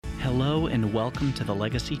Hello and welcome to the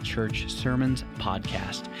Legacy Church Sermons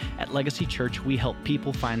podcast. At Legacy Church, we help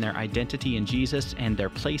people find their identity in Jesus and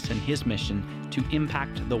their place in His mission to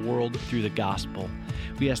impact the world through the gospel.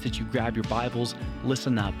 We ask that you grab your Bibles,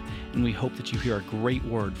 listen up, and we hope that you hear a great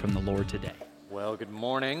word from the Lord today. Well, good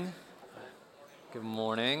morning. Good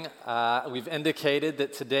morning. We've indicated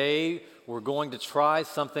that today we're going to try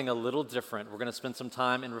something a little different. We're going to spend some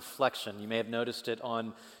time in reflection. You may have noticed it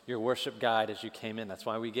on your worship guide as you came in. That's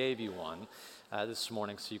why we gave you one this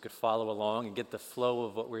morning, so you could follow along and get the flow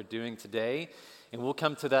of what we're doing today. And we'll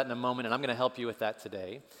come to that in a moment, and I'm going to help you with that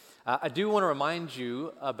today. I do want to remind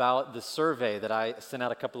you about the survey that I sent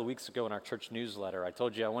out a couple of weeks ago in our church newsletter. I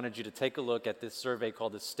told you I wanted you to take a look at this survey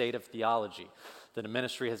called the State of Theology. That the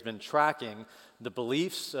ministry has been tracking the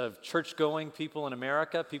beliefs of church-going people in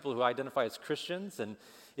America, people who identify as Christians. And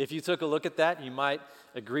if you took a look at that, you might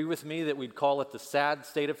agree with me that we'd call it the Sad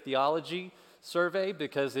State of Theology survey,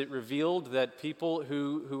 because it revealed that people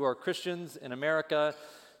who are Christians in America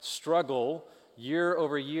struggle year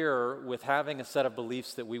over year with having a set of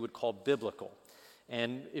beliefs that we would call biblical.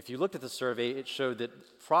 And if you looked at the survey, it showed that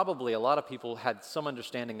probably a lot of people had some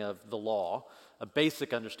understanding of the law, a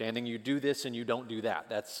basic understanding. You do this and you don't do that.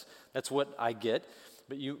 That's what I get.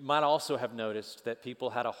 But you might also have noticed that people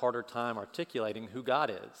had a harder time articulating who God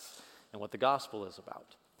is and what the gospel is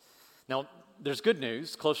about. Now, there's good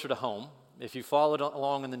news closer to home. If you followed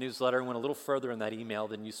along in the newsletter and went a little further in that email,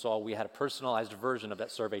 then you saw we had a personalized version of that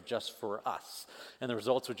survey just for us. And the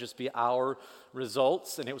results would just be our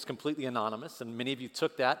results, and it was completely anonymous. And many of you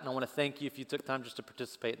took that, and I want to thank you if you took time just to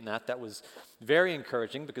participate in that. That was very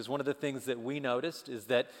encouraging, because one of the things that we noticed is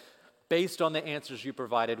that based on the answers you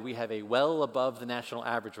provided, we have a well above the national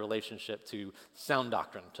average relationship to sound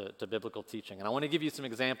doctrine, to biblical teaching. And I want to give you some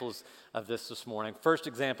examples of this morning. First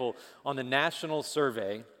example, on the national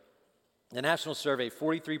survey,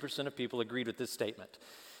 43% of people agreed with this statement.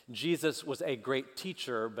 Jesus was a great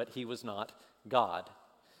teacher, but he was not God.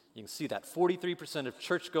 You can see that. 43% of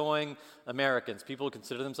church-going Americans, people who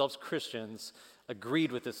consider themselves Christians,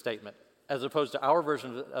 agreed with this statement. As opposed to our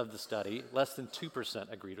version of the study, less than 2%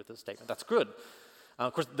 agreed with this statement. That's good.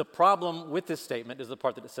 Of course, the problem with this statement is the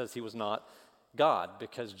part that it says he was not God,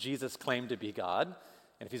 because Jesus claimed to be God.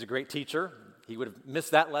 And if he's a great teacher, he would have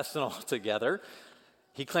missed that lesson altogether.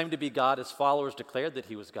 He claimed to be God. His followers declared that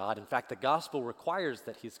he was God. In fact, the gospel requires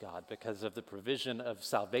that he's God because of the provision of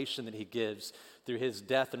salvation that he gives through his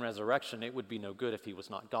death and resurrection. It would be no good if he was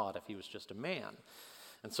not God, if he was just a man.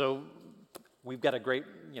 And so we've got a great,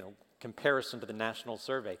 comparison to the national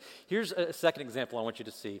survey. Here's a second example I want you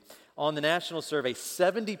to see. On the national survey,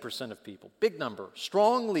 70% of people, big number,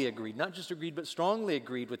 strongly agreed, not just agreed, but strongly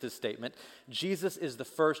agreed with this statement: Jesus is the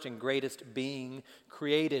first and greatest being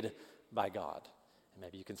created by God.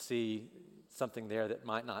 Maybe you can see something there that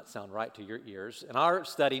might not sound right to your ears. In our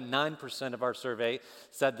study, 9% of our survey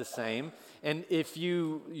said the same. And if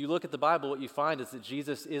you look at the Bible, what you find is that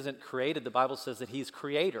Jesus isn't created. The Bible says that he's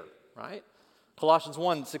creator, right? Colossians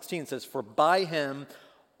 1:16 says, "For by him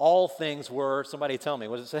all things were," somebody tell me,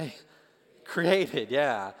 what does it say? Created,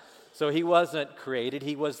 yeah. So he wasn't created,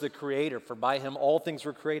 he was the creator. For by him all things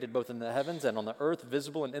were created, both in the heavens and on the earth,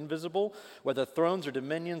 visible and invisible, whether thrones or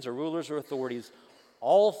dominions or rulers or authorities.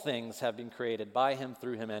 All things have been created by him,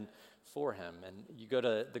 through him, and for him. And you go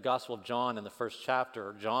to the Gospel of John in the first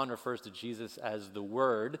chapter, John refers to Jesus as the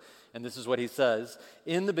Word, and this is what he says: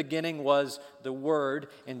 "In the beginning was the Word,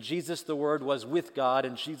 and Jesus the Word was with God,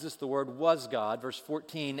 and Jesus the Word was God." Verse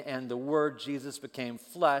 14, "And the Word, Jesus, became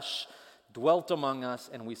flesh, dwelt among us,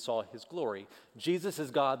 and we saw his glory." Jesus is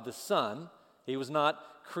God the Son. He was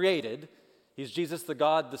not created. He's Jesus the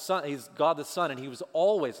God the Son. He's God the Son, and he was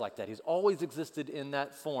always like that. He's always existed in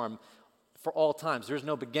that form for all times. There's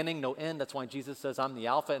no beginning, no end. That's why Jesus says, "I'm the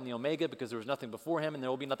Alpha and the Omega," because there was nothing before him and there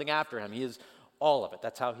will be nothing after him. He is all of it.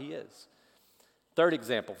 That's how he is. Third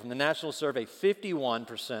example, from the national survey,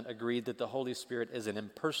 51% agreed that the Holy Spirit is an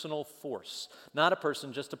impersonal force. Not a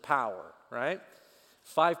person, just a power, right?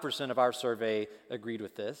 5% of our survey agreed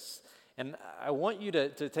with this. And I want you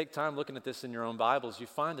to take time looking at this in your own Bibles. You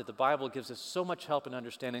find that the Bible gives us so much help in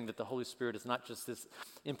understanding that the Holy Spirit is not just this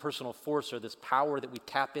impersonal force or this power that we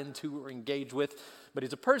tap into or engage with, but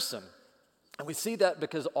he's a person. And we see that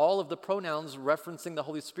because all of the pronouns referencing the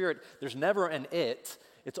Holy Spirit, there's never an it.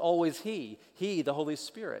 It's always he, the Holy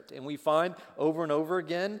Spirit. And we find over and over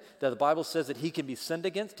again that the Bible says that he can be sinned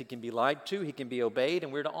against, he can be lied to, he can be obeyed,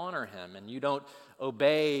 and we're to honor him. And you don't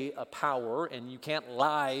obey a power, and you can't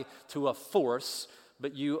lie to a force,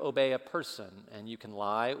 but you obey a person, and you can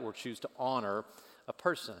lie or choose to honor a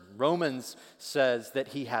person. Romans says that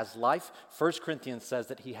he has life. 1 Corinthians says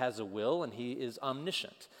that he has a will, and he is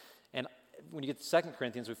omniscient. And when you get to 2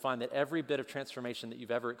 Corinthians, we find that every bit of transformation that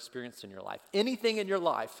you've ever experienced in your life, anything in your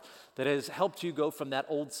life that has helped you go from that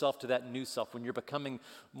old self to that new self, when you're becoming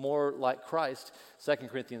more like Christ, 2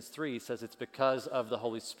 Corinthians 3 says it's because of the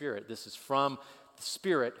Holy Spirit. This is from the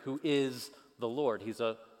Spirit who is the Lord. He's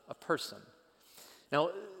a person. Now,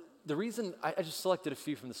 the reason, I just selected a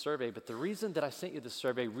few from the survey, but the reason that I sent you the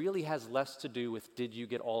survey really has less to do with did you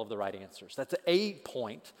get all of the right answers. That's a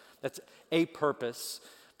point, that's a purpose.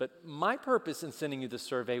 But my purpose in sending you the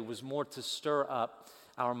survey was more to stir up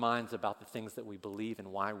our minds about the things that we believe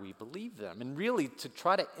and why we believe them. And really to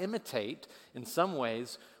try to imitate, in some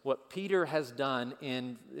ways, what Peter has done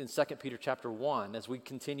in 2 Peter chapter 1 as we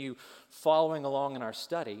continue following along in our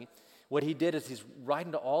study. What he did is he's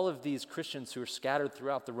writing to all of these Christians who are scattered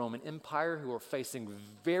throughout the Roman Empire, who are facing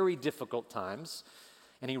very difficult times.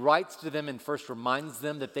 And he writes to them and first reminds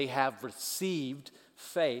them that they have received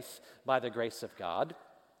faith by the grace of God.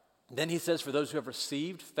 Then he says, for those who have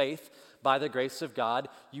received faith by the grace of God,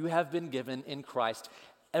 you have been given in Christ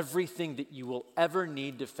everything that you will ever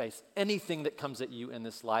need to face anything that comes at you in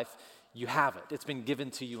this life. You have it. It's been given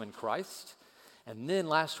to you in Christ. And then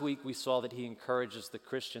last week we saw that he encourages the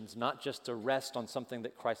Christians not just to rest on something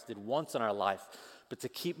that Christ did once in our life, but to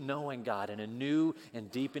keep knowing God in a new and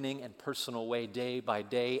deepening and personal way day by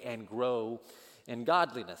day and grow in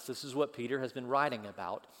godliness. This is what Peter has been writing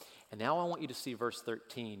about. And now I want you to see verse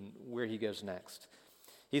 13 where he goes next.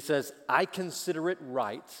 He says, I consider it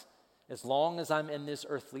right as long as I'm in this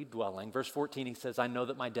earthly dwelling. Verse 14, he says, I know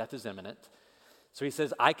that my death is imminent. So he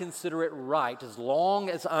says, I consider it right as long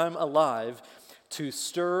as I'm alive to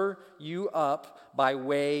stir you up by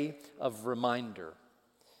way of reminder.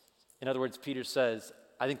 In other words, Peter says,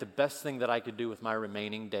 I think the best thing that I could do with my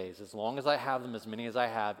remaining days, as long as I have them, as many as I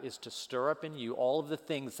have, is to stir up in you all of the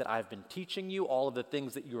things that I've been teaching you, all of the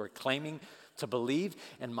things that you are claiming to believe.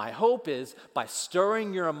 And my hope is by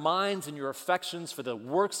stirring your minds and your affections for the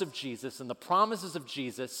works of Jesus and the promises of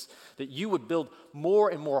Jesus, that you would build more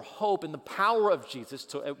and more hope in the power of Jesus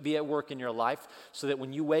to be at work in your life, so that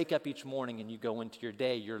when you wake up each morning and you go into your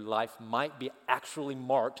day, your life might be actually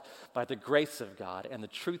marked by the grace of God and the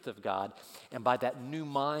truth of God, and by that new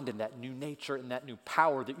mind and that new nature and that new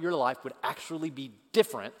power, that your life would actually be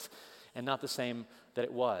different and not the same that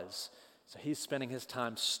it was. So he's spending his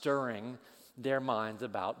time stirring their minds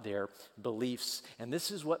about their beliefs. And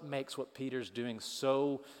this is what makes what Peter's doing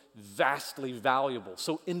so vastly valuable,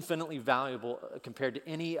 so infinitely valuable compared to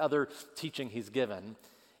any other teaching he's given,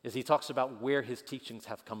 is he talks about where his teachings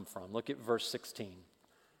have come from. Look at verse 16.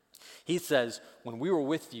 He says, when we were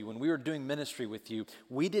with you, when we were doing ministry with you,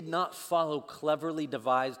 we did not follow cleverly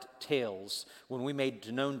devised tales when we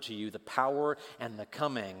made known to you the power and the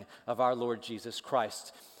coming of our Lord Jesus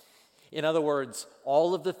Christ. In other words,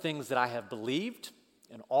 all of the things that I have believed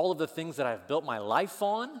and all of the things that I've built my life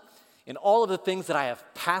on and all of the things that I have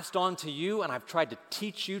passed on to you and I've tried to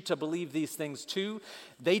teach you to believe these things too,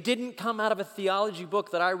 they didn't come out of a theology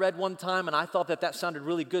book that I read one time and I thought that sounded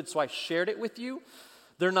really good, so I shared it with you.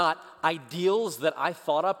 They're not ideals that I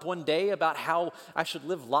thought up one day about how I should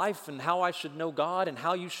live life and how I should know God and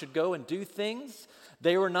how you should go and do things.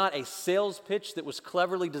 They were not a sales pitch that was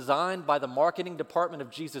cleverly designed by the marketing department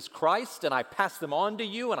of Jesus Christ, and I passed them on to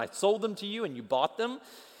you, and I sold them to you, and you bought them.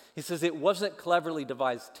 He says it wasn't cleverly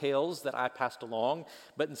devised tales that I passed along,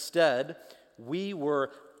 but instead, we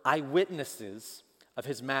were eyewitnesses of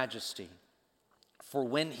his majesty. For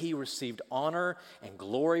when he received honor and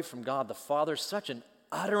glory from God the Father, such an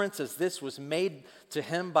utterance as this was made to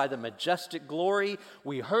him by the majestic glory.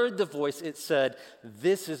 We heard the voice, it said,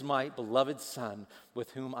 "This is my beloved Son,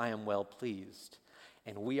 with whom I am well pleased."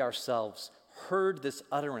 And we ourselves heard this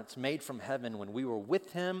utterance made from heaven when we were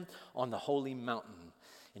with him on the holy mountain.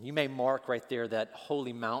 And you may mark right there that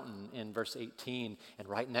holy mountain in verse 18, and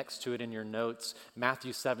right next to it in your notes,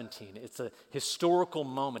 Matthew 17. It's a historical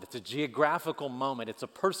moment. It's a geographical moment. It's a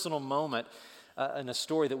personal moment in a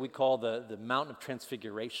story that we call the Mountain of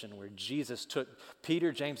Transfiguration, where Jesus took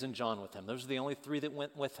Peter, James, and John with him. Those are the only three that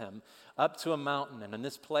went with him up to a mountain. And in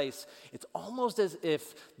this place, it's almost as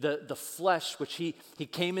if the flesh which he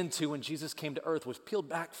came into when Jesus came to earth was peeled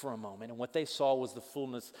back for a moment. And what they saw was the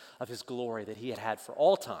fullness of his glory that he had had for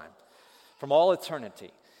all time, from all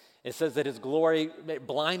eternity. It says that his glory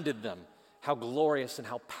blinded them, how glorious and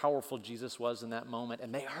how powerful Jesus was in that moment.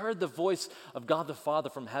 And they heard the voice of God the Father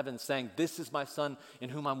from heaven saying, "This is my Son in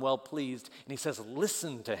whom I'm well pleased." And he says,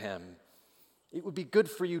 listen to him. It would be good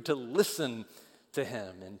for you to listen to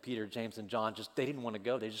him. And Peter, James, and John, they didn't want to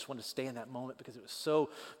go. They just wanted to stay in that moment because it was so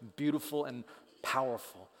beautiful and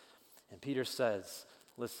powerful. And Peter says,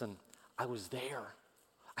 listen, I was there.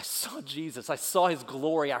 I saw Jesus. I saw his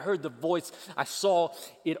glory. I heard the voice. I saw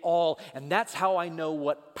it all. And that's how I know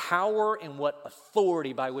what power and what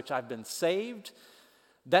authority by which I've been saved.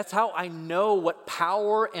 That's how I know what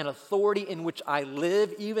power and authority in which I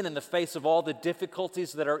live, even in the face of all the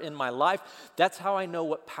difficulties that are in my life. That's how I know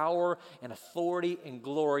what power and authority and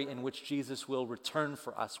glory in which Jesus will return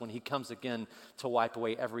for us when he comes again to wipe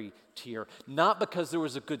away every tear. Not because there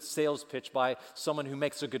was a good sales pitch by someone who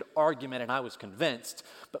makes a good argument and I was convinced,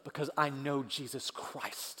 but because I know Jesus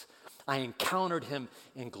Christ. I encountered him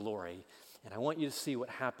in glory. And I want you to see what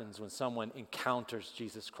happens when someone encounters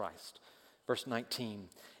Jesus Christ. Verse 19,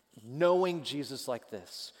 knowing Jesus like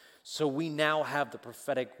this, so we now have the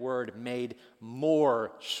prophetic word made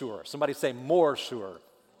more sure. Somebody say more sure.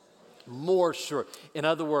 More sure. In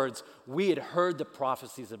other words, we had heard the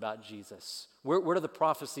prophecies about Jesus. Where do the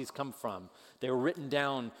prophecies come from? They were written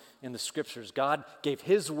down in the scriptures. God gave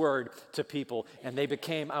his word to people, and they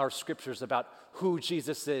became our scriptures about who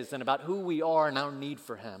Jesus is and about who we are and our need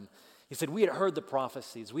for him. He said, we had heard the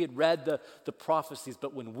prophecies, we had read the prophecies,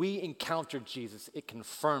 but when we encountered Jesus, it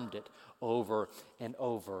confirmed it over and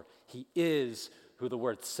over. He is who the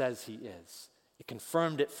word says he is. It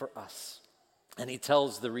confirmed it for us. And he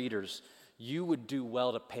tells the readers, you would do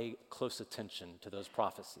well to pay close attention to those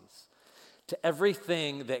prophecies, to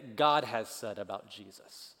everything that God has said about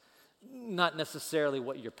Jesus. Not necessarily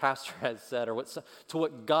what your pastor has said or to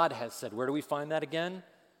what God has said. Where do we find that again?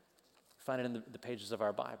 We find it in the pages of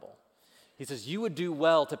our Bible. He says, you would do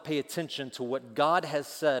well to pay attention to what God has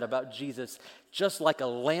said about Jesus, just like a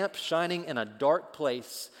lamp shining in a dark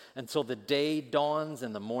place until the day dawns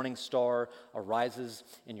and the morning star arises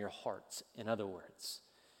in your hearts. In other words,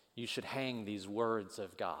 you should hang these words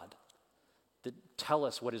of God that tell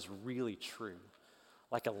us what is really true,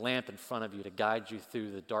 like a lamp in front of you to guide you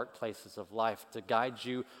through the dark places of life, to guide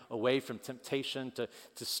you away from temptation, to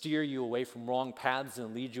steer you away from wrong paths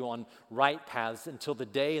and lead you on right paths until the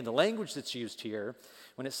day, and the language that's used here,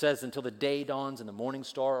 when it says until the day dawns and the morning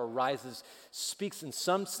star arises, speaks in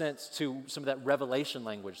some sense to some of that revelation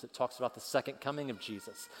language that talks about the second coming of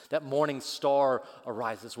Jesus. That morning star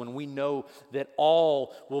arises when we know that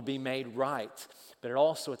all will be made right. But it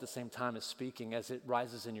also at the same time is speaking as it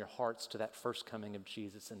rises in your hearts to that first coming of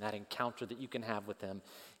Jesus and that encounter that you can have with him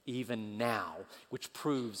even now, which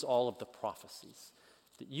proves all of the prophecies.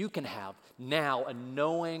 That you can have now a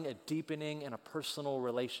knowing, a deepening, and a personal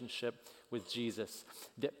relationship with Jesus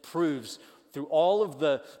that proves through all of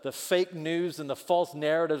the fake news and the false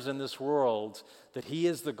narratives in this world that he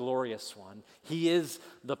is the glorious one, he is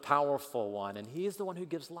the powerful one, and he is the one who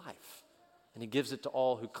gives life. And he gives it to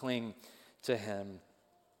all who cling to him.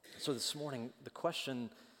 So this morning, the question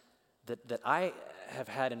that I have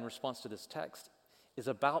had in response to this text is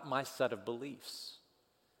about my set of beliefs.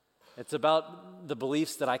 It's about the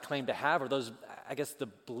beliefs that I claim to have, or those, I guess, the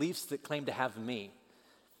beliefs that claim to have me.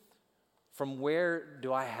 From where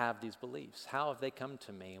do I have these beliefs? How have they come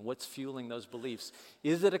to me? And what's fueling those beliefs?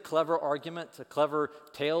 Is it a clever argument, a clever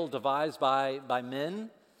tale devised by men?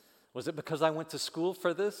 Was it because I went to school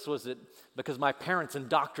for this? Was it because my parents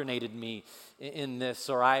indoctrinated me in this?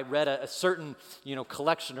 Or I read a certain,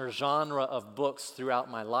 collection or genre of books throughout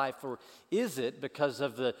my life? Or is it because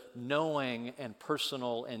of the knowing and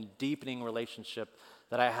personal and deepening relationship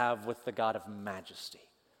that I have with the God of majesty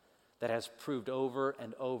that has proved over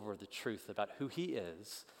and over the truth about who he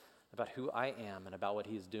is, about who I am, and about what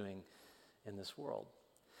he is doing in this world?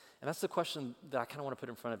 And that's the question that I kind of want to put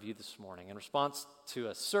in front of you this morning. In response to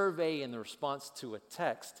a survey, in the response to a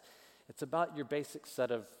text, it's about your basic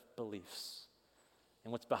set of beliefs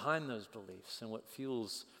and what's behind those beliefs and what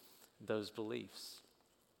fuels those beliefs.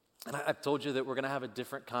 And I've told you that we're going to have a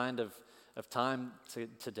different kind of time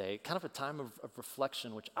today, kind of a time of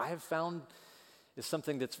reflection, which I have found is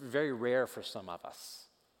something that's very rare for some of us.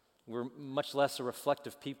 We're much less a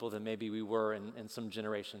reflective people than maybe we were in some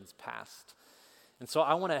generations past. And so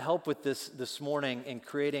I want to help with this morning in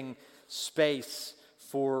creating space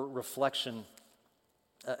for reflection,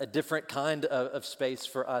 a different kind of space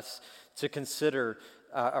for us to consider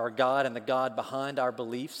our God and the God behind our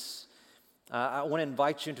beliefs. I want to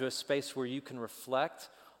invite you into a space where you can reflect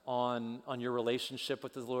on your relationship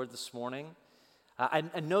with the Lord this morning.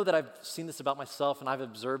 I know that I've seen this about myself, and I've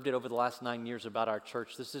observed it over the last 9 years about our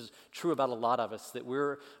church. This is true about a lot of us, that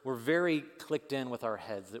we're very clicked in with our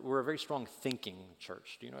heads, that we're a very strong thinking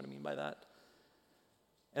church. Do you know what I mean by that?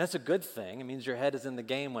 And that's a good thing. It means your head is in the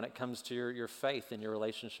game when it comes to your faith and your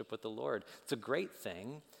relationship with the Lord. It's a great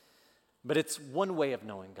thing, but it's one way of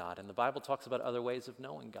knowing God, and the Bible talks about other ways of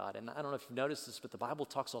knowing God. And I don't know if you've noticed this, but the Bible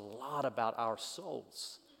talks a lot about our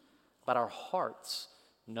souls, about our hearts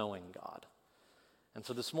knowing God. And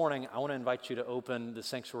so this morning, I want to invite you to open the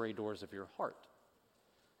sanctuary doors of your heart.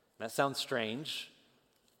 And that sounds strange,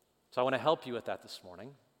 so I want to help you with that this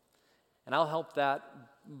morning. And I'll help that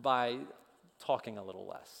by talking a little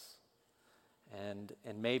less and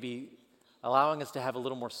maybe allowing us to have a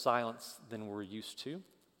little more silence than we're used to.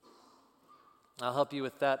 I'll help you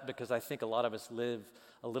with that because I think a lot of us live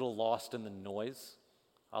a little lost in the noise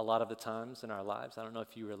a lot of the times in our lives. I don't know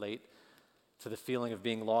if you relate to the feeling of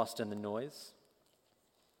being lost in the noise.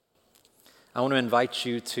 I want to invite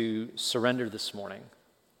you to surrender this morning.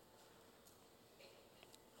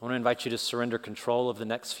 I want to invite you to surrender control of the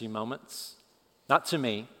next few moments, not to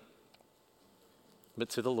me, but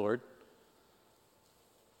to the Lord.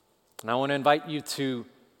 And I want to invite you to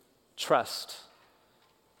trust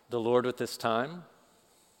the Lord with this time.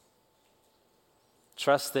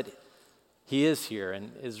 Trust that He is here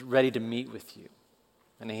and is ready to meet with you.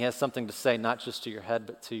 And He has something to say, not just to your head,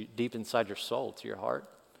 but to deep inside your soul, to your heart.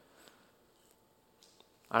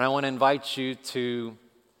 And I want to invite you to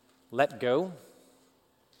let go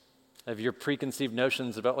of your preconceived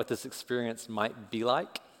notions about what this experience might be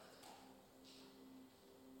like,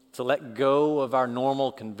 to let go of our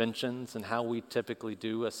normal conventions and how we typically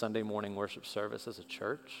do a Sunday morning worship service as a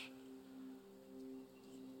church,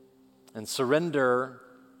 and surrender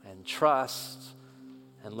and trust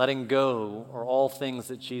and letting go are all things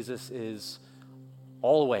that Jesus is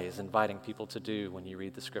always inviting people to do when you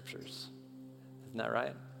read the scriptures. Isn't that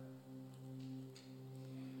right?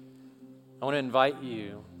 I want to invite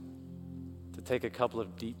you to take a couple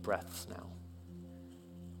of deep breaths now.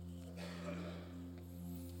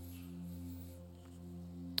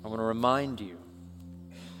 I want to remind you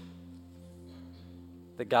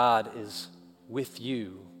that God is with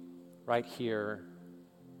you right here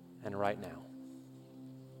and right now.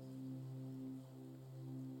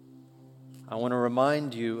 I want to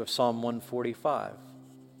remind you of Psalm 145.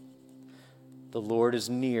 The Lord is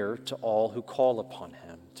near to all who call upon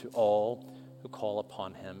Him, to all who call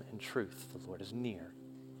upon Him in truth. The Lord is near.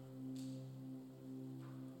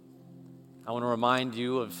 I want to remind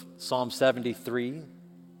you of Psalm 73.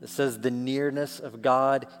 It says, the nearness of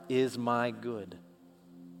God is my good.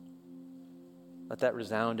 Let that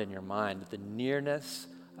resound in your mind. The nearness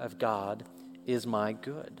of God is my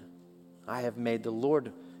good. I have made the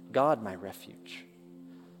Lord God my refuge.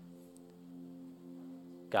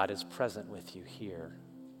 God is present with you here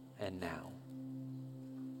and now.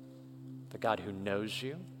 The God who knows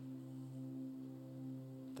you,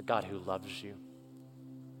 the God who loves you,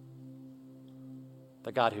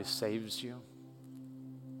 the God who saves you,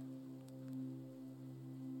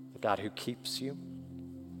 the God who keeps you.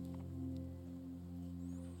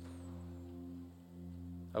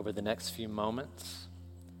 Over the next few moments,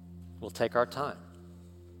 we'll take our time.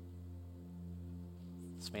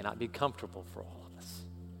 This may not be comfortable for all of us.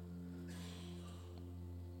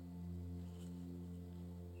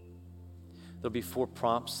 There'll be 4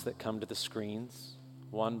 prompts that come to the screens,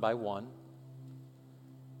 one by one.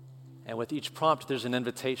 And with each prompt, there's an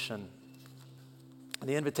invitation. And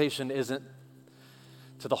the invitation isn't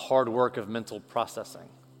to the hard work of mental processing.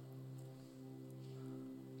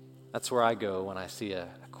 That's where I go when I see a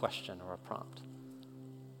question or a prompt.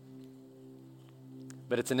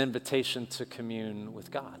 But it's an invitation to commune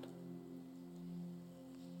with God,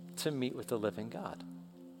 to meet with the living God.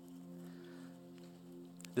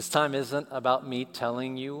 This time isn't about me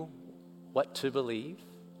telling you what to believe.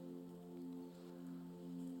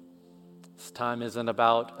 This time isn't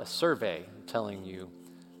about a survey telling you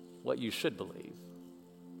what you should believe.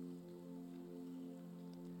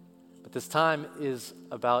 But this time is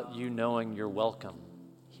about you knowing you're welcome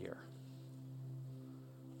here.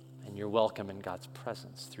 And you're welcome in God's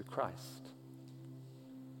presence through Christ.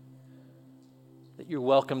 That you're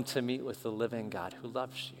welcome to meet with the living God who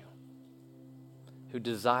loves you, who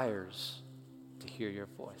desires to hear your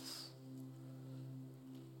voice.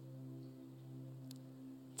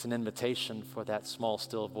 It's an invitation for that small,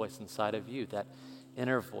 still voice inside of you, that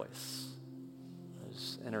inner voice,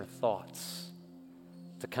 those inner thoughts,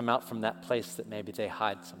 to come out from that place that maybe they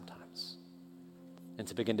hide sometimes and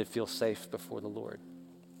to begin to feel safe before the Lord.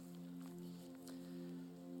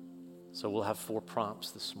 So we'll have 4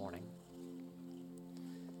 prompts this morning.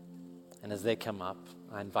 And as they come up,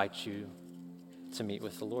 I invite you to meet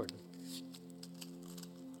with the Lord.